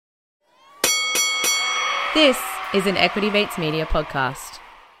This is an Equity Mates Media podcast.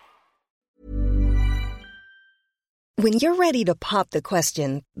 When you're ready to pop the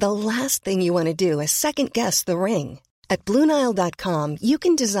question, the last thing you want to do is second-guess the ring. At BlueNile.com, you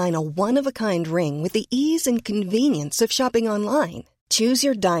can design a one-of-a-kind ring with the ease and convenience of shopping online. Choose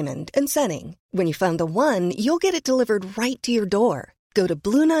your diamond and setting. When you find the one, you'll get it delivered right to your door. Go to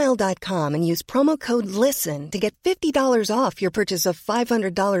BlueNile.com and use promo code LISTEN to get $50 off your purchase of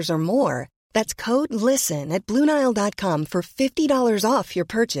 $500 or more. That's code LISTEN at BlueNile.com for $50 off your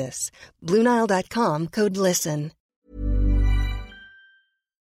purchase. BlueNile.com, code LISTEN.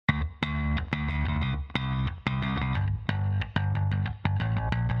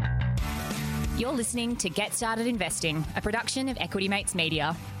 You're listening to Get Started Investing, a production of Equity Mates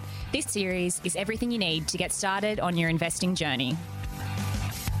Media. This series is everything you need to get started on your investing journey.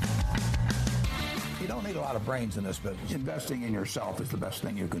 You don't need a lot of brains in this business. Investing in yourself is the best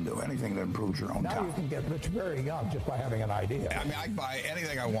thing you can do. Anything that improves your own Now time. you can get rich very young just by having an idea. I mean, I can buy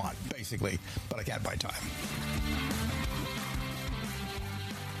anything I want, basically, but I can't buy time.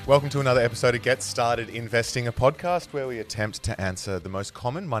 Welcome to another episode of Get Started Investing, a podcast where we attempt to answer the most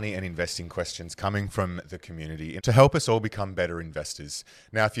common money and investing questions coming from the community to help us all become better investors.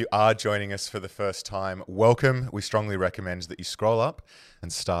 Now, if you are joining us for the first time, welcome. We strongly recommend that you scroll up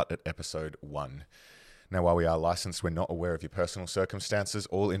and start at episode 1. Now, while we are licensed, we're not aware of your personal circumstances.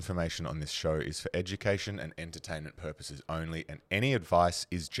 All information on this show is for education and entertainment purposes only, and any advice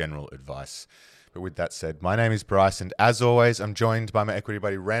is general advice. But with that said, my name is Bryce, and as always, I'm joined by my equity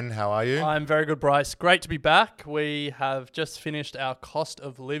buddy, Ren. How are you? I'm very good, Bryce. Great to be back. We have just finished our cost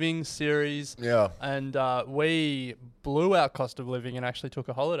of living series. Yeah. And we blew our cost of living and actually took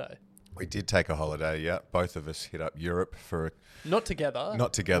a holiday. We did take a holiday, yeah. Both of us hit up Europe for... Not together.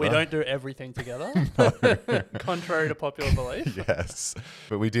 Not together. We don't do everything together, contrary to popular belief. Yes.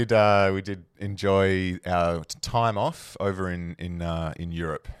 But we did enjoy our time off over in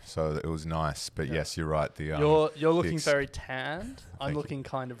Europe, so it was nice. But yes, you're right. You're looking very tanned. I'm looking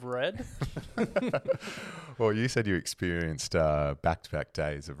kind of red. Well, you said you experienced back-to-back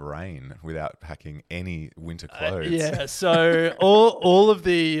days of rain without packing any winter clothes. Yeah, so all of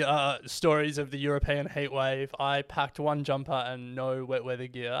the stories of the European heat wave, I packed one jumper and no wet weather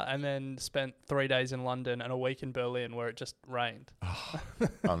gear, and then spent 3 days in London and a week in Berlin where it just rained. Oh,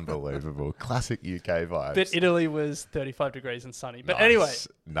 unbelievable. Classic UK vibes. But Italy was 35 degrees and sunny. But Nice. anyway,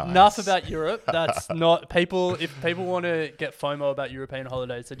 Nice. enough about Europe. That's not people. If people want to get FOMO about European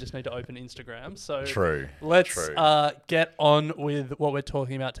holidays, they just need to open Instagram. So True. let's True. Get on with what we're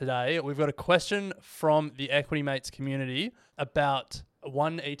talking about today. We've got a question from the Equity Mates community about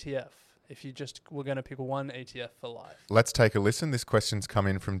one ETF. If you just were going to pick one ETF for life. Let's take a listen. This question's come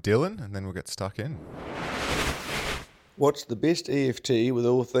in from Dylan, and then we'll get stuck in. What's the best EFT, with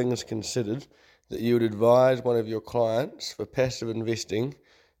all things considered, that you would advise one of your clients for passive investing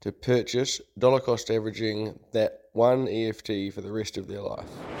to purchase, dollar cost averaging that one EFT for the rest of their life?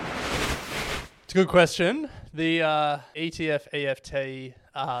 It's a good question. The ETF EFT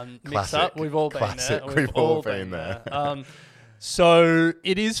mix-up, we've all been there. We've all been there. So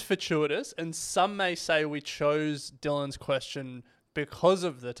it is fortuitous, and some may say we chose Dylan's question because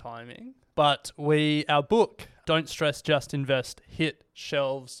of the timing, but our book, Don't Stress, Just Invest, hit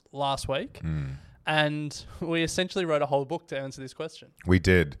shelves last week. And we essentially wrote a whole book to answer this question. We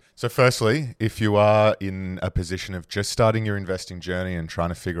did. So firstly, if you are in a position of just starting your investing journey and trying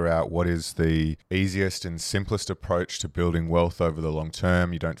to figure out what is the easiest and simplest approach to building wealth over the long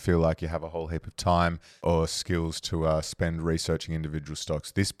term, you don't feel like you have a whole heap of time or skills to spend researching individual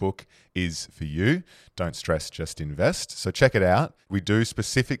stocks, this book is for you. Don't stress, just invest. So check it out. We do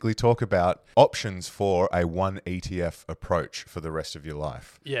specifically talk about options for a one ETF approach for the rest of your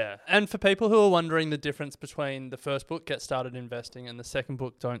life. Yeah. And for people who are wondering the difference between the first book, Get Started Investing, and the second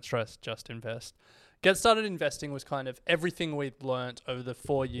book, Don't Stress, Just Invest. Get Started Investing was kind of everything we'd learnt over the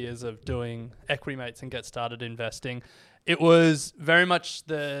 4 years of doing Equity Mates and Get Started Investing. It was very much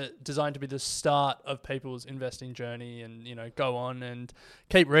designed to be the start of people's investing journey and, go on and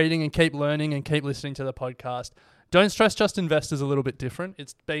keep reading and keep learning and keep listening to the podcast. Don't Stress, Just Invest is a little bit different.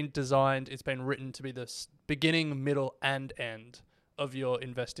 It's been written to be the beginning, middle, and end of your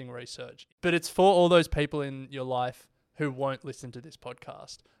investing research. But it's for all those people in your life who won't listen to this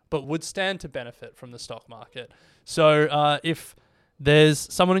podcast, but would stand to benefit from the stock market. So if there's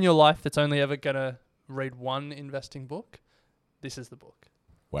someone in your life that's only ever going to read one investing book, this is the book.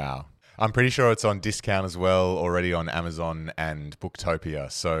 Wow. I'm pretty sure it's on discount as well, already on Amazon and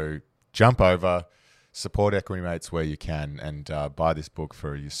Booktopia. So jump over, support Equity Mates where you can, and buy this book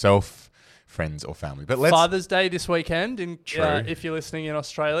for yourself, friends or family. But Father's Day this weekend, if you're listening in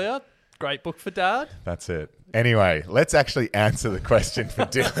Australia, Great book for dad. That's it. Anyway, let's actually answer the question for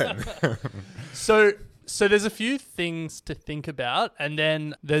Dylan. So there's a few things to think about, and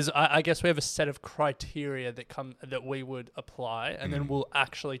then I guess we have a set of criteria that we would apply, and then we'll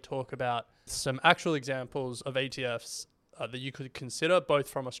actually talk about some actual examples of ETFs that you could consider, both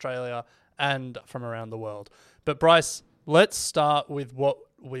from Australia and from around the world. But Bryce, let's start with what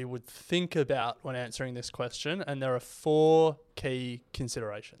we would think about when answering this question, and there are 4 key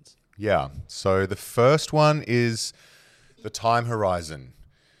considerations. Yeah. So the first one is the time horizon.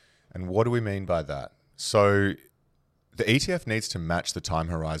 And what do we mean by that? So the ETF needs to match the time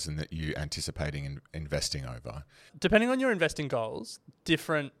horizon that you're anticipating investing over. Depending on your investing goals,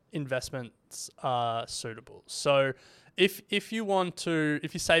 different investments are suitable. So if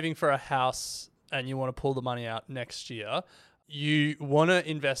you're saving for a house and you want to pull the money out next year, you want to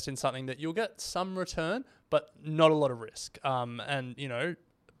invest in something that you'll get some return, but not a lot of risk. And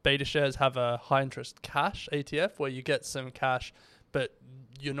beta shares have a high interest cash ETF where you get some cash, but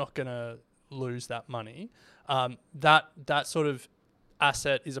you're not going to lose that money. That sort of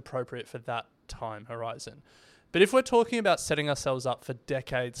asset is appropriate for that time horizon. But if we're talking about setting ourselves up for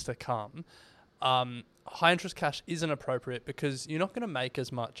decades to come, high interest cash isn't appropriate because you're not going to make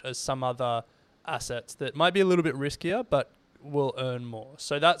as much as some other assets that might be a little bit riskier but will earn more.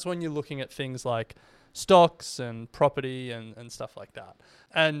 So that's when you're looking at things like stocks and property and stuff like that.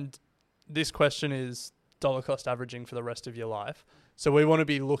 And this question is dollar cost averaging for the rest of your life. So we want to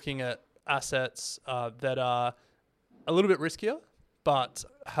be looking at assets that are a little bit riskier but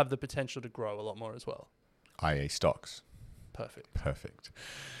have the potential to grow a lot more as well. i.e. stocks. Perfect.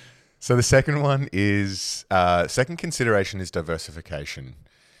 So the second one is, second consideration is diversification.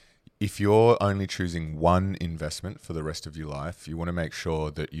 If you're only choosing one investment for the rest of your life, you want to make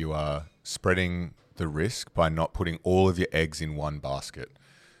sure that you are spreading the risk by not putting all of your eggs in one basket.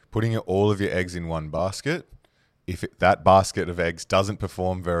 Putting all of your eggs in one basket, if that basket of eggs doesn't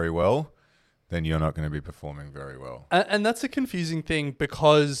perform very well, then you're not going to be performing very well. And that's a confusing thing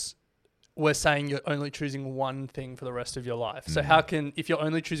because we're saying you're only choosing one thing for the rest of your life. So if you're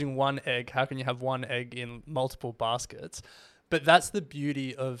only choosing one egg, how can you have one egg in multiple baskets? But that's the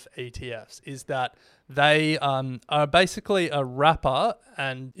beauty of ETFs, is that they are basically a wrapper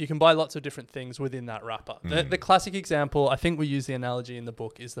and you can buy lots of different things within that wrapper. The classic example, I think we use the analogy in the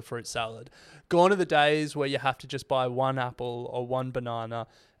book, is the fruit salad. Gone are the days where you have to just buy one apple or one banana.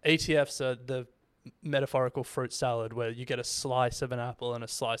 ETFs are the metaphorical fruit salad where you get a slice of an apple and a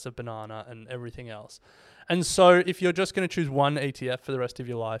slice of banana and everything else. And so if you're just going to choose one ETF for the rest of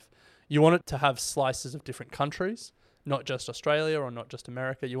your life, you want it to have slices of different countries, not just Australia or not just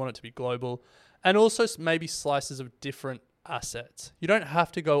America. You want it to be global, and also maybe slices of different assets. You don't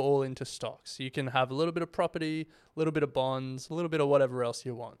have to go all into stocks. You can have a little bit of property, a little bit of bonds, a little bit of whatever else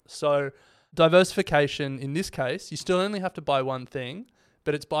you want. So diversification in this case, you still only have to buy one thing,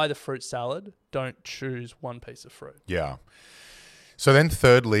 but it's buy the fruit salad. Don't choose one piece of fruit. Yeah. So then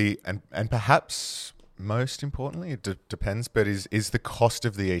thirdly, and perhaps most importantly, it depends, but is the cost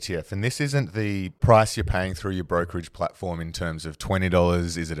of the ETF. And this isn't the price you're paying through your brokerage platform in terms of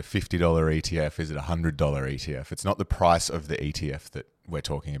 $20. Is it a $50 ETF? Is it a $100 ETF? It's not the price of the ETF that we're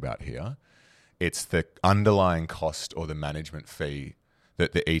talking about here. It's the underlying cost or the management fee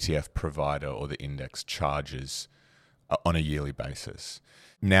that the ETF provider or the index charges on a yearly basis.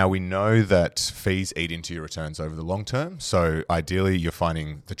 Now, we know that fees eat into your returns over the long term. So ideally, you're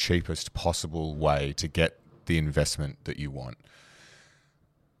finding the cheapest possible way to get the investment that you want.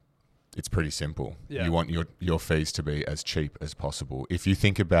 It's pretty simple. Yeah. You want your fees to be as cheap as possible. If you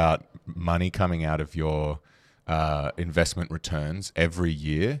think about money coming out of your investment returns every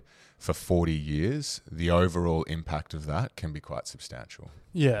year for 40 years, the overall impact of that can be quite substantial.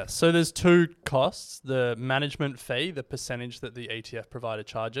 Yeah, so there's 2 costs: the management fee, the percentage that the ETF provider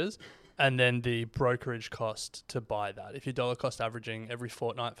charges, and then the brokerage cost to buy that. If you're dollar cost averaging every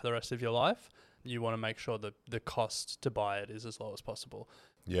fortnight for the rest of your life, you want to make sure that the cost to buy it is as low as possible.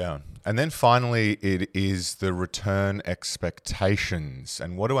 Yeah. And then finally, it is the return expectations.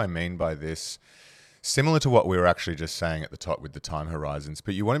 And what do I mean by this? Similar to what we were actually just saying at the top with the time horizons,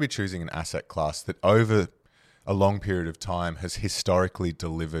 but you want to be choosing an asset class that over a long period of time has historically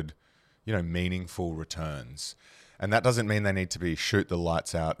delivered, meaningful returns. And that doesn't mean they need to be shoot the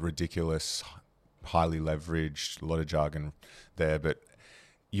lights out, ridiculous, highly leveraged, a lot of jargon there, but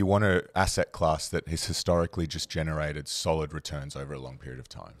you want an asset class that has historically just generated solid returns over a long period of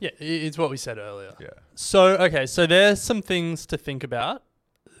time. Yeah, it's what we said earlier. Yeah. So there's some things to think about.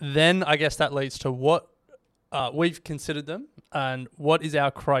 Then I guess that leads to what we've considered them and what is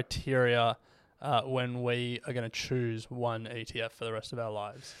our criteria when we are going to choose one ETF for the rest of our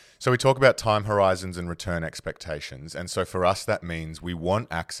lives? So we talk about time horizons and return expectations. And so for us, that means we want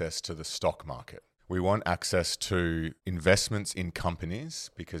access to the stock market. We want access to investments in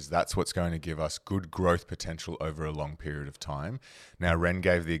companies because that's what's going to give us good growth potential over a long period of time. Now, Ren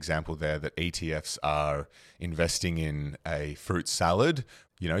gave the example there that ETFs are investing in a fruit salad,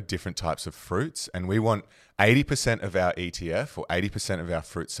 different types of fruits. And we want 80% of our ETF or 80% of our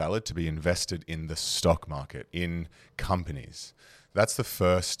fruit salad to be invested in the stock market, in companies. That's the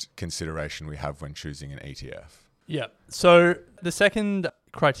first consideration we have when choosing an ETF. Yeah. So the second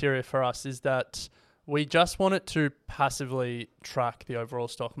criteria for us is that we just want it to passively track the overall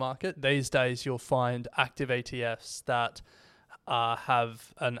stock market. These days, you'll find active ETFs that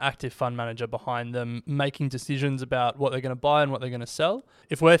have an active fund manager behind them making decisions about what they're going to buy and what they're going to sell.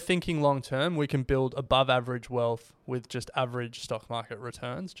 If we're thinking long term, we can build above average wealth with just average stock market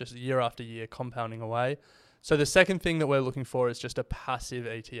returns, just year after year compounding away. So the second thing that we're looking for is just a passive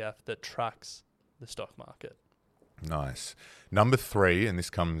ETF that tracks the stock market. Nice. Number 3, and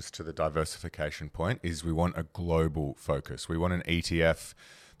this comes to the diversification point, is we want a global focus. We want an ETF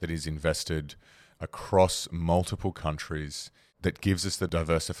that is invested across multiple countries that gives us the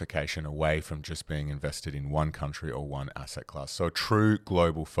diversification away from just being invested in one country or one asset class. So a true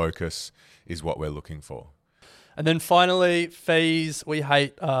global focus is what we're looking for. And then finally, fees. We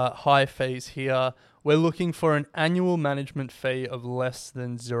hate high fees here. We're looking for an annual management fee of less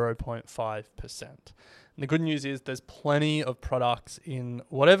than 0.5%. And the good news is there's plenty of products in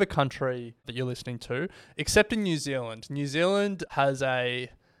whatever country that you're listening to, except in New Zealand. New Zealand has a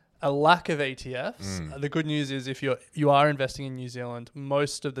lack of ETFs. The good news is if you are investing in New Zealand,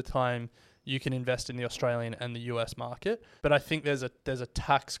 most of the time you can invest in the Australian and the US market. But I think there's a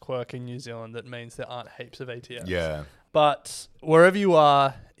tax quirk in New Zealand that means there aren't heaps of ETFs. Yeah. But wherever you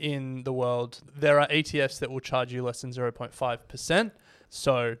are in the world, there are ETFs that will charge you less than 0.5%.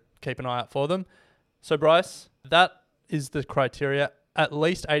 So keep an eye out for them. So Bryce, that is the criteria. At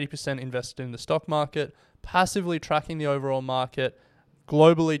least 80% invested in the stock market, passively tracking the overall market,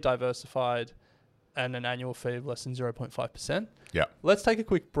 globally diversified, and an annual fee of less than 0.5%. Yeah. Let's take a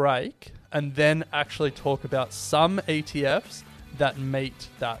quick break and then actually talk about some ETFs that meet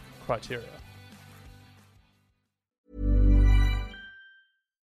that criteria.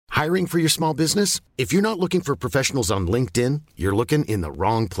 Hiring for your small business? If you're not looking for professionals on LinkedIn, you're looking in the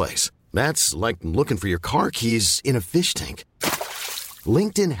wrong place. That's like looking for your car keys in a fish tank.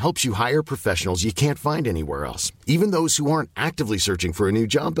 LinkedIn helps you hire professionals you can't find anywhere else, even those who aren't actively searching for a new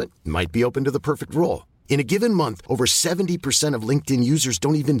job but might be open to the perfect role. In a given month, over 70% of LinkedIn users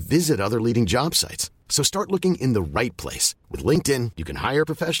don't even visit other leading job sites. So start looking in the right place. With LinkedIn, you can hire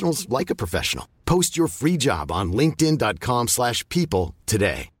professionals like a professional. Post your free job on linkedin.com/people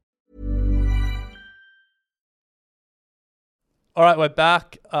today. All right, we're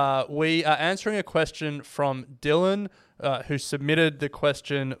back. We are answering a question from Dylan, who submitted the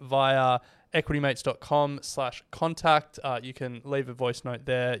question via equitymates.com/contact. You can leave a voice note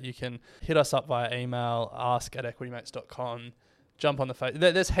there. You can hit us up via email, ask@equitymates.com. Jump on the face.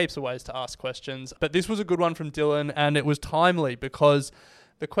 There's heaps of ways to ask questions. But this was a good one from Dylan, and it was timely because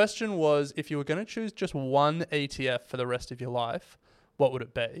the question was, if you were going to choose just one ETF for the rest of your life, what would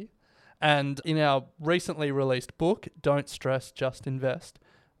it be? And in our recently released book, Don't Stress, Just Invest,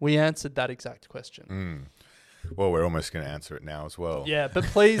 we answered that exact question. Well, we're almost going to answer it now as well. Yeah, but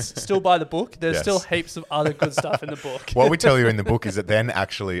please still buy the book. There's Yes. still heaps of other good stuff in the book. What we tell you in the book is that then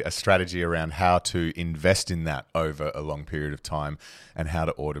actually a strategy around how to invest in that over a long period of time and how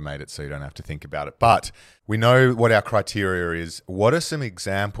to automate it so you don't have to think about it. But we know what our criteria is. What are some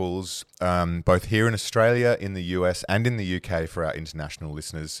examples, both here in Australia, in the US, and in the UK for our international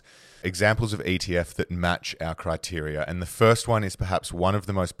listeners, examples of ETF that match our criteria? And the first one is perhaps one of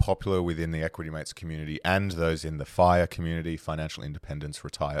the most popular within the Equity Mates community and those in the FIRE community, Financial Independence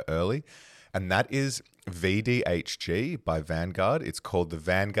Retire Early. And that is VDHG by Vanguard. It's called the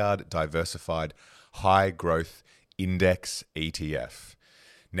Vanguard Diversified High Growth Index ETF.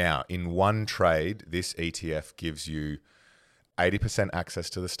 Now, in one trade, this ETF gives you 80% access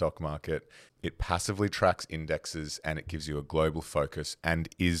to the stock market. It passively tracks indexes and it gives you a global focus and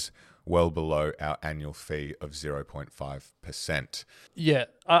is well below our annual fee of 0.5%. Yeah,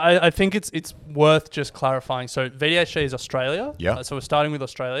 I think it's worth just clarifying. So VDHG is Australia. Yeah. So we're starting with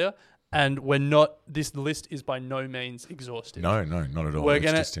Australia, and we're not. This list is by no means exhaustive. No, not at all. It's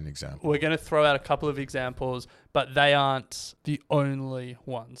just an example. We're going to throw out a couple of examples, but they aren't the only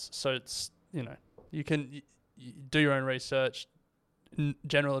ones. So it's, you can do your own research.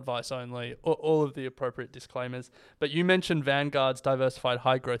 General advice only, all of the appropriate disclaimers. But you mentioned Vanguard's Diversified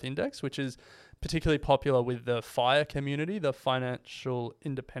High Growth Index, which is particularly popular with the FIRE community, the Financial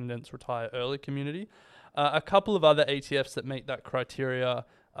Independence Retire Early community. A couple of other ETFs that meet that criteria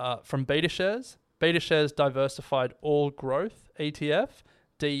from BetaShares. BetaShares Diversified All Growth ETF,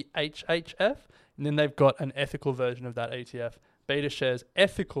 DHHF. And then they've got an ethical version of that ETF, BetaShares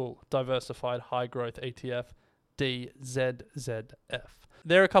Ethical Diversified High Growth ETF, DZZF.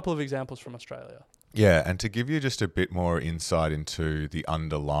 There are a couple of examples from Australia. Yeah, and to give you just a bit more insight into the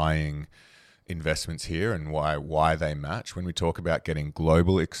underlying investments here and why they match, when we talk about getting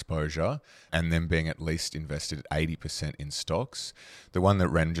global exposure and then being at least invested 80% in stocks, the one that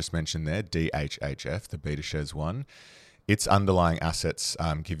Ren just mentioned there, DHHF, the BetaShares one, its underlying assets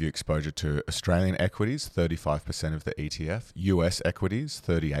give you exposure to Australian equities, 35% of the ETF, US equities,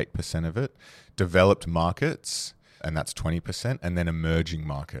 38% of it, developed markets, and that's 20%, and then emerging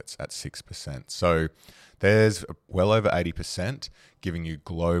markets at 6%. So there's well over 80% giving you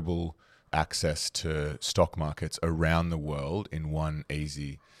global access to stock markets around the world in one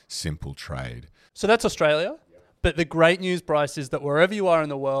easy, simple trade. So that's Australia. But the great news, Bryce, is that wherever you are in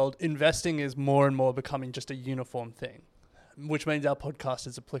the world, investing is more and more becoming just a uniform thing, which means our podcast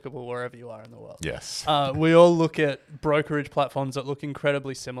is applicable wherever you are in the world. Yes. We all look at brokerage platforms that look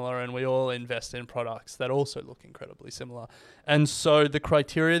incredibly similar, and we all invest in products that also look incredibly similar. And so the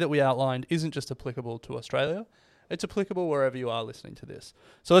criteria that we outlined isn't just applicable to Australia. It's applicable wherever you are listening to this.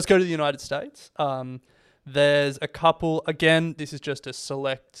 So let's go to the United States. There's a couple, again, this is just a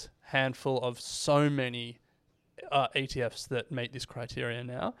select handful of so many ETFs that meet this criteria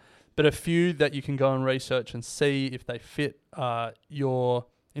now, but a few that you can go and research and see if they fit your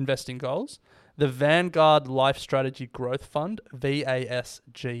investing goals. The Vanguard Life Strategy Growth Fund,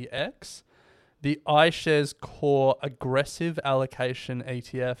 VASGX. The iShares Core Aggressive Allocation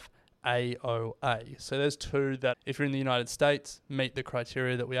ETF, AOA. So there's two that, if you're in the United States, meet the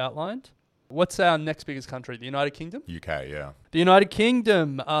criteria that we outlined. What's our next biggest country? The United Kingdom? UK, yeah. The United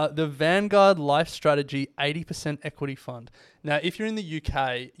Kingdom, the Vanguard Life Strategy 80% Equity Fund. Now, if you're in the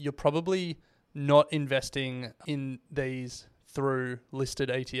UK, you're probably not investing in these through listed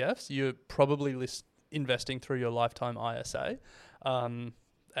ETFs. You're probably investing through your lifetime ISA.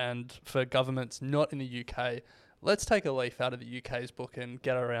 And for governments not in the UK, let's take a leaf out of the UK's book and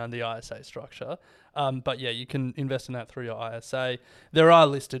get around the ISA structure. But yeah, you can invest in that through your ISA. There are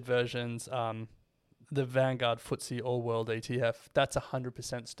listed versions. The Vanguard FTSE All World ETF, that's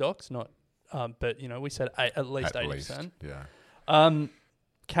 100% stocks, not. But we said at least 80%. Yeah.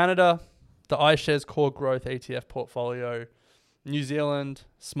 Canada, the iShares Core Growth ETF portfolio. New Zealand,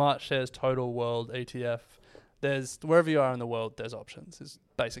 Smart Shares Total World ETF. There's wherever you are in the world, there's options. Is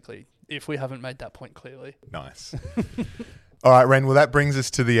basically, if we haven't made that point clearly. Nice. All right, Ren, well, that brings us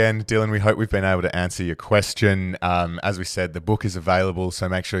to the end. Dylan, we hope we've been able to answer your question. As we said, the book is available, so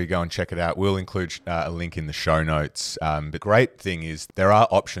make sure you go and check it out. We'll include a link in the show notes. The great thing is there are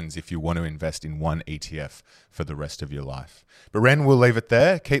options if you want to invest in one ETF for the rest of your life. But Ren, we'll leave it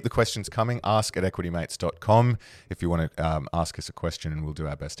there. Keep the questions coming. Ask at equitymates.com if you want to ask us a question, and we'll do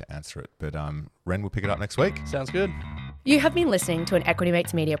our best to answer it. But Ren, we'll pick it up next week. Sounds good. You have been listening to an Equity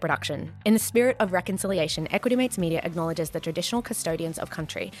Mates Media production. In the spirit of reconciliation, Equity Mates Media acknowledges the traditional custodians of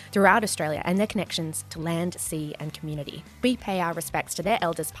country throughout Australia and their connections to land, sea and community. We pay our respects to their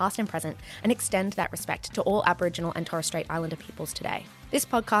elders past and present and extend that respect to all Aboriginal and Torres Strait Islander peoples today. This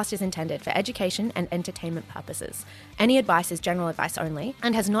podcast is intended for education and entertainment purposes. Any advice is general advice only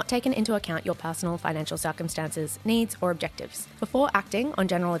and has not taken into account your personal financial circumstances, needs, or objectives. Before acting on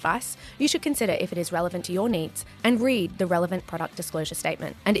general advice, you should consider if it is relevant to your needs and read the relevant product disclosure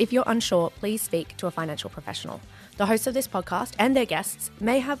statement. And if you're unsure, please speak to a financial professional. The hosts of this podcast and their guests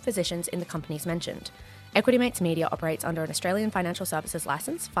may have positions in the companies mentioned. Equity Mates Media operates under an Australian Financial Services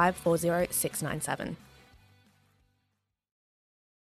Licence 540697.